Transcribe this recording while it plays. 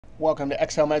Welcome to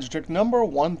Excel Magic Trick number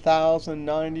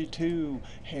 1092.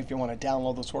 Hey, if you want to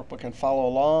download this workbook and follow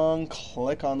along,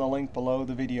 click on the link below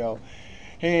the video.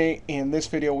 Hey, in this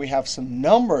video we have some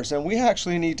numbers, and we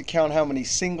actually need to count how many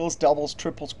singles, doubles,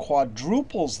 triples,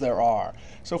 quadruples there are.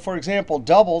 So for example,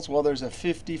 doubles, well, there's a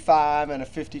 55 and a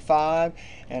 55,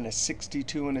 and a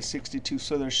 62 and a 62.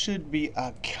 So there should be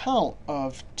a count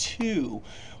of 2.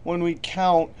 When we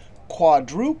count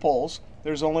quadruples,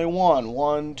 there's only one.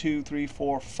 1, 2, 3,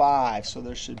 4, 5. So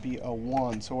there should be a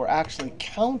 1. So we're actually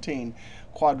counting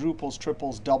quadruples,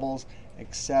 triples, doubles,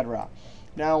 etc.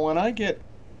 Now, when I get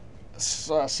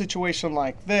a situation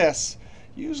like this,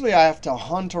 usually I have to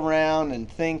hunt around and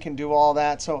think and do all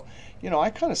that. So,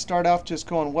 I kind of start off just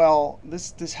going, well,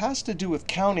 this has to do with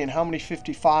counting how many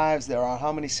 55s there are,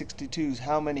 how many 62s,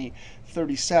 how many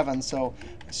 37s. So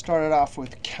I started off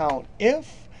with count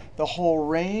if. The whole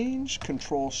range,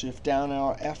 Control-Shift down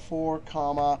arrow, F4,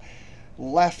 comma,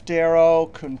 left arrow,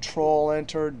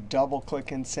 Control-Enter,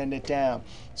 double-click, and send it down.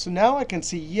 So now I can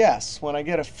see, yes, when I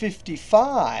get a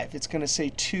 55, it's going to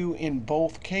say 2 in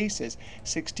both cases.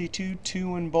 62,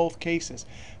 2 in both cases.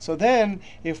 So then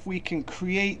if we can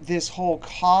create this whole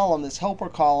column, this helper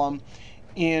column,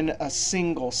 in a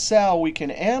single cell, we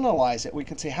can analyze it. We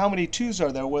can say how many 2s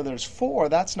are there? Well, there's 4.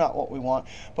 That's not what we want.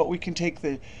 But we can take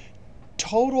the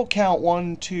total count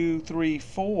 1, 2, 3,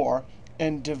 4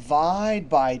 and divide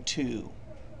by 2.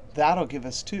 That'll give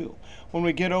us 2. When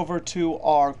we get over to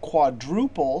our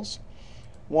quadruples,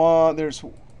 there's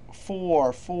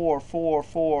 4, 4, 4,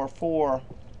 4, 4.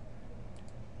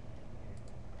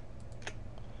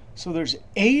 So there's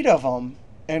 8 of them,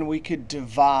 and we could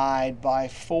divide by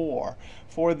 4.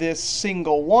 For this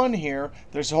single 1 here,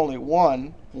 there's only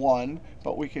 1,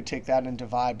 but we could take that and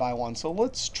divide by 1. So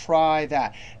let's try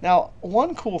that. Now,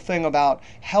 one cool thing about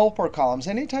helper columns,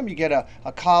 anytime you get a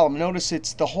column, notice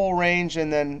it's the whole range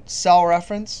and then cell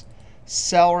reference,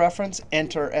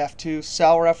 enter F2,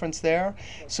 cell reference there.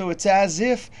 So it's as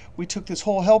if we took this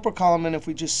whole helper column, and if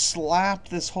we just slap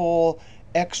this whole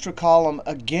extra column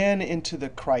again into the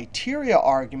criteria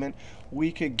argument,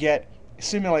 we could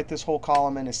simulate this whole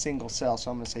column in a single cell. So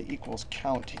I'm going to say equals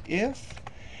count if.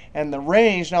 And the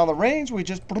range, now the range, we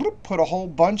just put a whole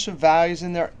bunch of values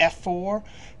in there, F4.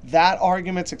 That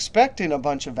argument's expecting a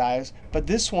bunch of values, but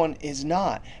this one is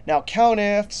not. Now count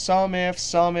if, sum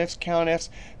ifs, count ifs.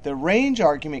 The range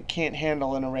argument can't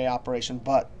handle an array operation,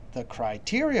 but the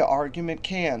criteria argument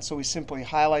can. So we simply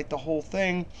highlight the whole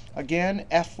thing. Again,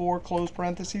 F4, close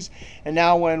parentheses. And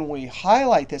now when we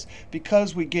highlight this,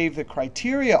 because we gave the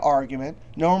criteria argument,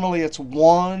 normally it's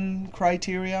one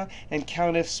criteria, and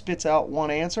COUNTIF spits out one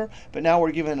answer. But now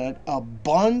we're given a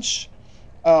bunch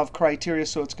of criteria,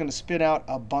 so it's going to spit out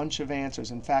a bunch of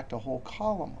answers. In fact, a whole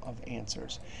column of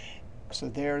answers. So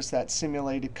there's that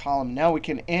simulated column. Now we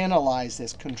can analyze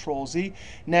this, Control-Z.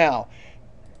 Now,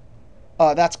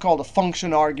 that's called a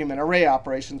function argument array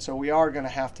operation. So we are going to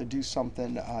have to do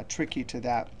something tricky to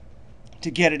that to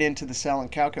get it into the cell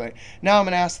and calculate. Now I'm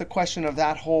going to ask the question of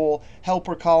that whole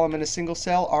helper column in a single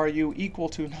cell. Are you equal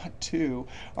to, not 2,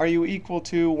 are you equal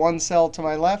to 1 cell to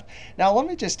my left? Now let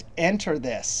me just enter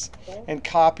this and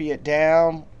copy it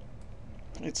down.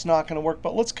 It's not going to work.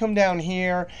 But let's come down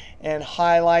here and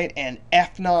highlight and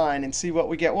F9 and see what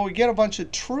we get. Well, we get a bunch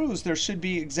of trues. There should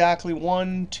be exactly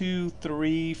 1, 2,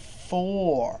 3,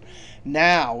 4.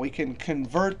 Now we can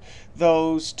convert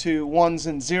those to 1s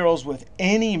and 0s with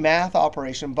any math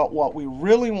operation. But what we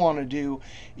really want to do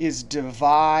is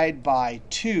divide by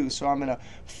 2. So I'm going to,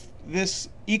 this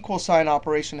equal sign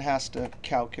operation has to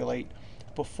calculate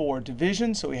before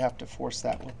division, so we have to force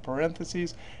that with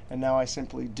parentheses. And now I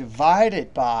simply divide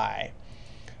it by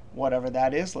whatever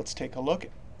that is. Let's take a look.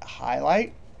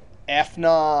 Highlight,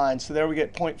 F9. So there we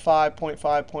get 0.5, 0.5,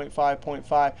 0.5,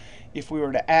 0.5. If we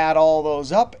were to add all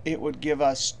those up, it would give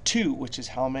us 2, which is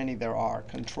how many there are.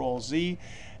 Control-Z.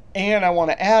 And I want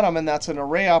to add them, and that's an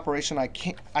array operation. I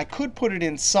could put it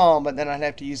in sum, but then I'd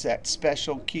have to use that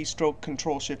special keystroke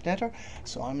Control-Shift-Enter.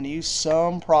 So I'm going to use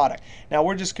sum product. Now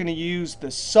we're just going to use the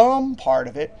sum part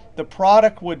of it. The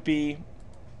product would be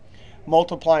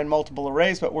multiplying multiple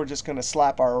arrays, but we're just going to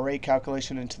slap our array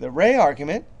calculation into the array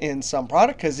argument in sum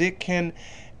product, because it can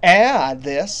add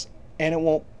this, and it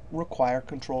won't require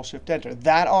Control-Shift-Enter.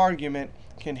 That argument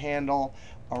can handle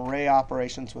array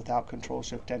operations without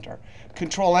Control-Shift-Enter.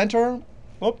 Control-Enter,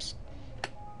 whoops.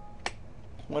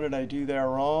 What did I do there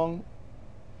wrong?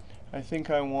 I think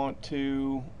I want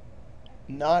to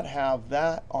not have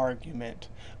that argument.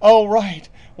 Oh, right.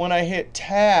 When I hit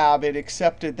Tab, it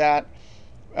accepted that.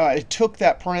 It took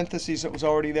that parentheses that was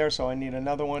already there, so I need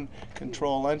another one.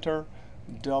 Control-Enter.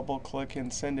 double click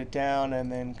and send it down,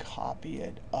 and then copy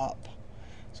it up.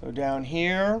 So down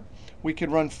here, we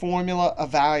could run formula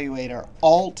evaluator,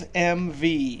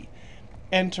 Alt-MV.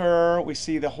 Enter. We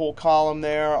see the whole column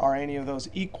there. Are any of those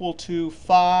equal to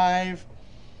 5?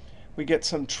 We get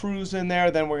some trues in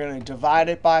there. Then we're going to divide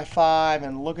it by 5.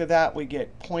 And look at that. We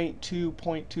get 0.2,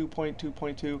 0.2, 0.2,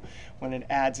 0.2. When it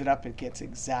adds it up, it gets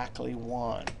exactly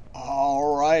 1.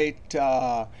 All right.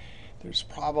 There's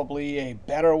probably a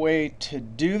better way to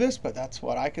do this, but that's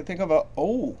what I could think of.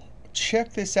 Oh,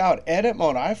 check this out. Edit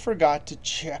mode. I forgot to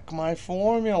check my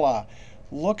formula.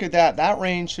 Look at that. That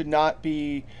range should not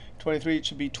be 23. It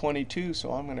should be 22.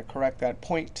 So I'm going to correct that.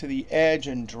 Point to the edge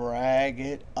and drag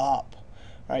it up.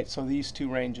 All right, so these two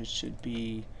ranges should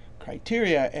be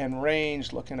criteria and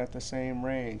range, looking at the same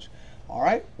range. All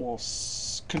right, we'll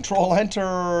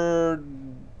Control-Enter,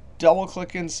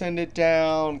 double-click and send it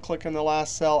down. Click in the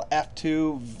last cell,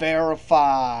 F2,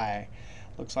 verify.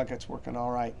 Looks like it's working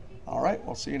all right. All right,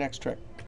 we'll see you next trick.